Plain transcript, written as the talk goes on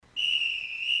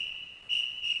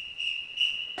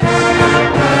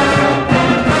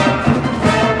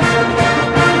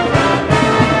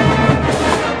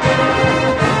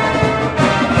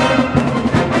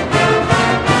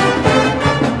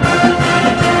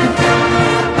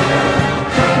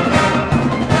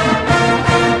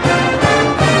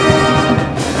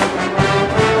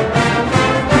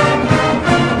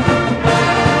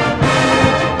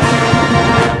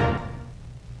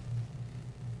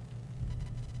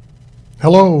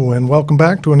Hello, and welcome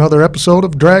back to another episode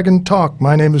of Dragon Talk.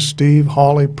 My name is Steve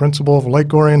Hawley, principal of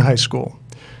Lake Orion High School.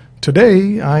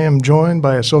 Today, I am joined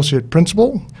by Associate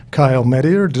Principal Kyle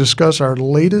Medier to discuss our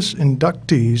latest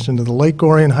inductees into the Lake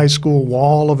Orion High School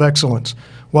Wall of Excellence.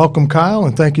 Welcome, Kyle,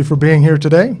 and thank you for being here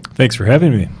today. Thanks for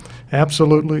having me.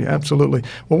 Absolutely, absolutely.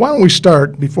 Well, why don't we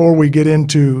start, before we get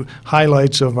into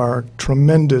highlights of our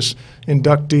tremendous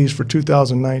inductees for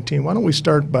 2019, why don't we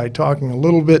start by talking a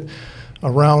little bit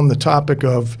around the topic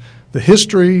of the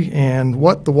history and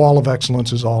what the Wall of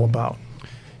Excellence is all about.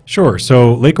 Sure.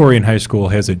 So Lake Orion High School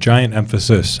has a giant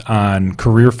emphasis on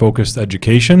career-focused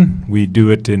education. We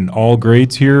do it in all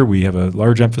grades here. We have a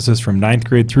large emphasis from 9th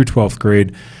grade through 12th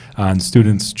grade on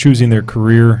students choosing their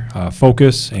career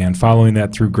focus and following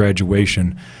that through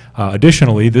graduation.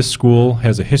 Additionally, this school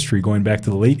has a history going back to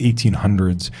the late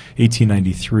 1800s,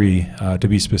 1893 to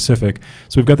be specific.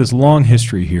 So we've got this long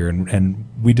history here, and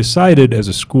we decided as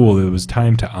a school that it was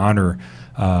time to honor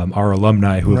our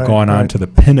alumni who have gone on to the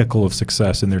pinnacle of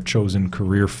success in their chosen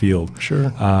career field.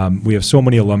 Sure. We have so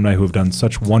many alumni who have done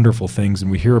such wonderful things,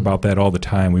 and we hear about that all the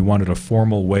time. We wanted a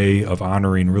formal way of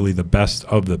honoring really the best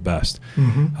of the best.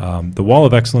 Mm-hmm. The Wall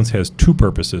of Excellence has two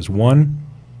purposes. One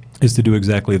is to do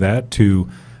exactly that, to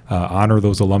honor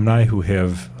those alumni who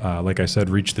have, like I said,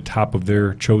 reached the top of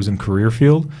their chosen career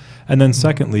field. And then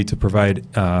secondly, to provide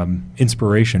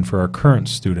inspiration for our current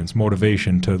students,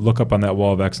 motivation to look up on that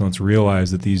Wall of Excellence,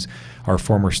 realize that these are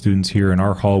former students here in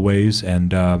our hallways,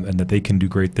 and that they can do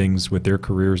great things with their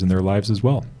careers and their lives as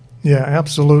well. Yeah,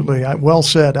 absolutely. Well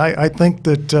said. I think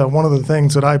that one of the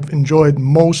things that I've enjoyed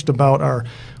most about our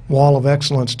Wall of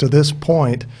Excellence to this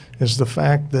point is the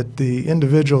fact that the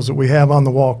individuals that we have on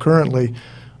the wall currently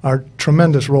are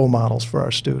tremendous role models for our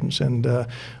students. And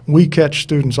we catch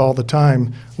students all the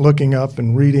time looking up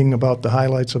and reading about the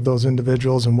highlights of those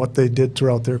individuals and what they did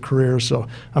throughout their careers. So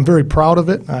I'm very proud of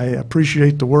it. I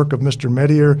appreciate the work of Mr.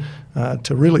 Medier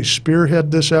to really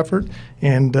spearhead this effort.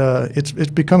 And it's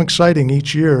become exciting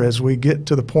each year as we get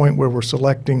to the point where we're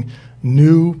selecting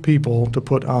new people to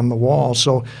put on the wall.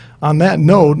 So on that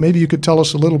note, maybe you could tell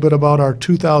us a little bit about our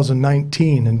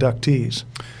 2019 inductees.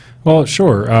 Well,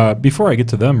 sure. Before I get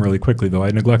to them really quickly, though, I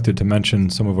neglected to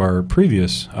mention some of our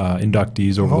previous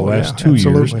inductees over the last 2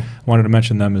 years. I wanted to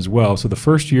mention them as well. So the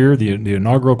first year, the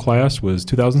inaugural class was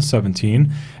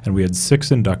 2017, and we had 6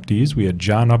 inductees. We had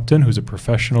John Upton, who's a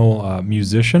professional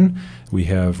musician. We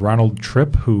have Ronald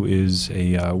Tripp, who is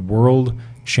a world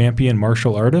champion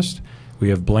martial artist. We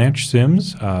have Blanche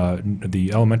Sims, the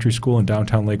elementary school in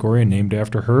downtown Lake Orion, named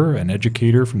after her, an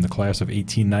educator from the class of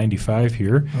 1895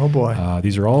 here. Oh, boy.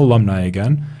 These are all alumni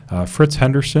again. Fritz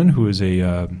Henderson, who is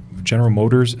a General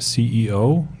Motors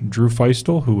CEO. Drew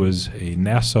Feistel, who was a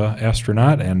NASA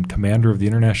astronaut and commander of the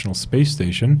International Space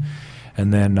Station.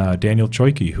 And then Daniel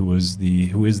Choike, who is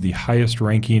the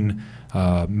highest-ranking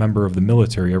member of the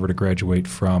military ever to graduate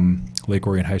from Lake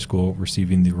Orion High School,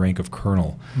 receiving the rank of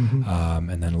colonel. Mm-hmm.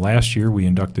 And then last year we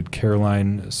inducted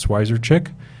Caroline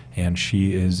Swizerchick, and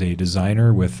she is a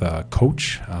designer with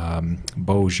Coach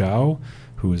Bo Zhao,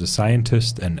 who is a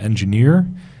scientist and engineer.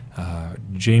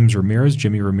 Jimmy Ramirez,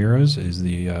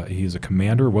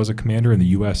 was a commander in the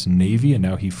U.S. Navy, and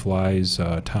now he flies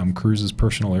Tom Cruise's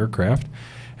personal aircraft.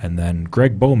 And then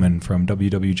Greg Bowman from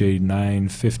WWJ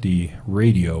 950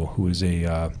 Radio, who is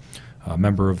a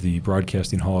member of the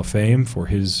Broadcasting Hall of Fame for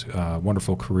his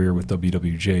wonderful career with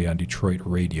WWJ on Detroit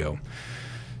radio.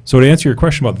 So to answer your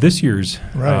question about this year's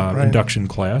induction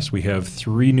class, we have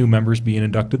 3 new members being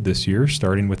inducted this year,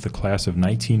 starting with the class of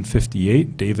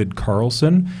 1958, David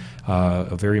Carlson,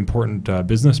 a very important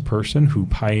business person who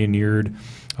pioneered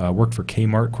worked for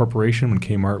Kmart Corporation when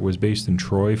Kmart was based in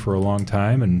Troy for a long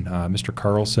time, and Mr.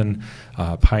 Carlson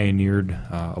pioneered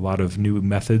a lot of new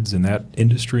methods in that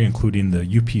industry, including the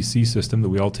UPC system that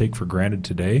we all take for granted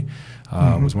today.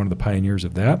 Was one of the pioneers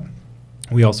of that.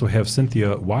 We also have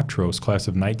Cynthia Watros, class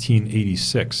of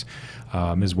 1986.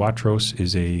 Ms. Watros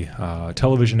is a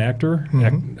television actor,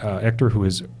 actor who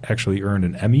has actually earned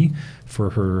an Emmy for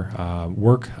her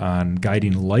work on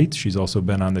Guiding Lights. She's also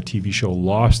been on the TV show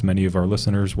Lost. Many of our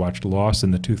listeners watched Lost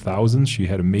in the 2000s. She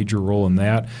had a major role in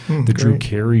that. The Drew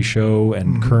Carey Show,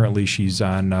 and currently she's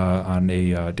on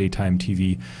a daytime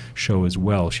TV show as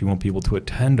well. She won't be able to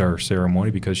attend our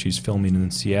ceremony because she's filming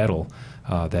in Seattle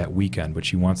that weekend, but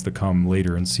she wants to come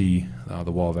later and see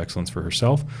the Wall of Excellence for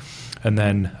herself. And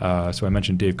then, so I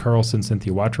mentioned Dave Carlson,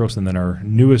 Cynthia Watros, and then our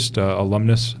newest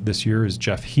alumnus this year is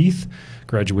Jeff Heath,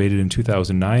 graduated in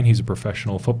 2009. He's a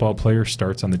professional football player,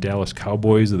 starts on the Dallas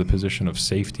Cowboys at the position of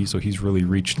safety, so he's really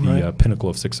reached the pinnacle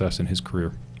of success in his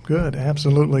career. good,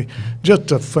 absolutely.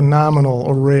 Just a phenomenal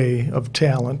array of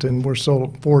talent, and we're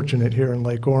so fortunate here in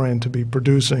Lake Orion to be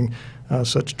producing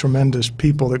such tremendous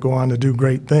people that go on to do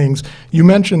great things. You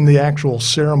mentioned the actual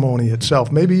ceremony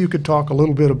itself. Maybe you could talk a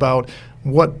little bit about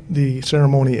what the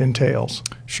ceremony entails.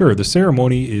 Sure. The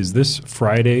ceremony is this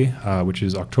Friday, which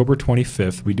is October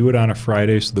 25th. We do it on a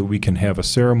Friday so that we can have a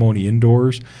ceremony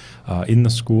indoors in the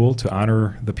school to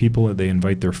honor the people. They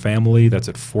invite their family. That's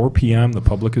at 4 p.m. The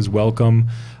public is welcome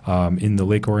in the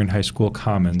Lake Orion High School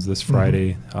Commons this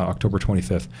Friday, October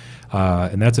 25th.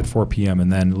 And that's at 4 p.m. And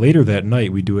then later that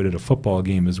night, we do it at a football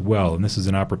game as well. And this is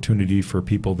an opportunity for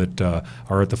people that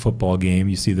are at the football game.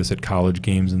 You see this at college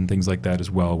games and things like that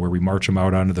as well, where we march them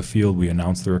out onto the field, we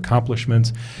announce their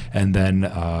accomplishments, and then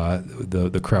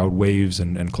the crowd waves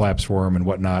and claps for them and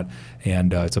whatnot.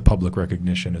 And it's a public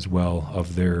recognition as well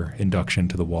of their induction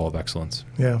to the Wall of Excellence.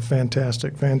 Yeah,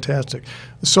 fantastic, fantastic.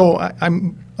 So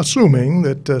I'm assuming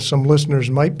that some listeners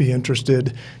might be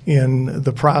interested in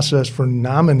the process for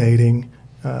nominating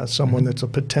someone that's a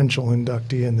potential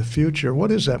inductee in the future. What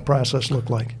does that process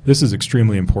look like? This is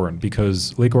extremely important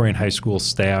because Lake Orion High School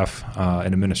staff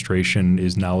and administration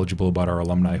is knowledgeable about our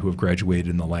alumni who have graduated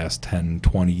in the last 10,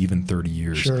 20, even 30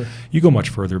 years. Sure. You go much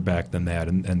further back than that,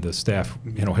 and the staff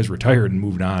has retired and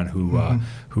moved on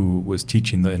who was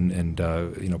teaching and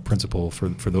principal for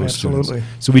those Absolutely. students.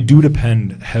 So we do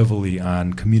depend heavily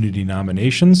on community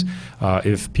nominations.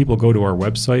 If people go to our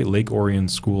website,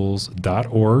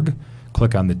 lakeorionschools.org,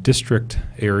 click on the district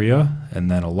area, and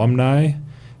then alumni,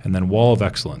 and then Wall of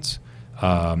Excellence.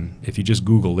 If you just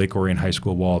Google Lake Orion High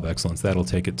School Wall of Excellence, that'll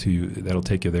take you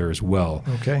there as well.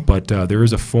 Okay. But there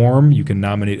is a form. You can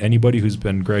nominate anybody who's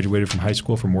been graduated from high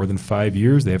school for more than 5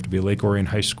 years. They have to be a Lake Orion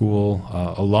High School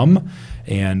alum.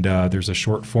 And there's a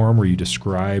short form where you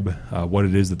describe what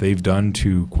it is that they've done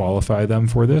to qualify them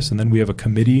for this. And then we have a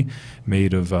committee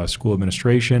made of school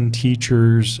administration,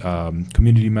 teachers,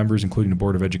 community members, including a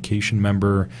Board of Education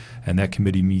member. And that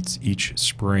committee meets each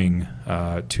spring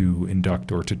to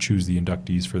induct or to choose the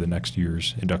inductees for the next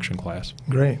year's induction class.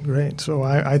 Great, great. So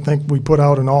I think we put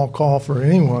out an all call for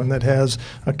anyone that has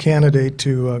a candidate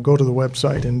to go to the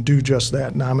website and do just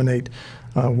that, nominate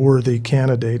worthy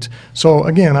candidates. So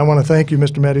again, I want to thank you,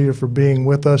 Mr. Medier, for being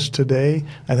with us today.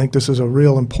 I think this is a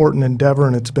real important endeavor,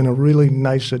 and it's been a really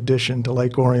nice addition to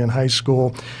Lake Orion High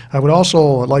School. I would also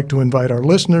like to invite our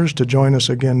listeners to join us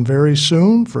again very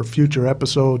soon for future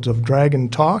episodes of Dragon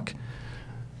Talk.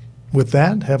 With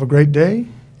that, have a great day,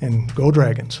 and go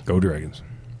Dragons. Go Dragons.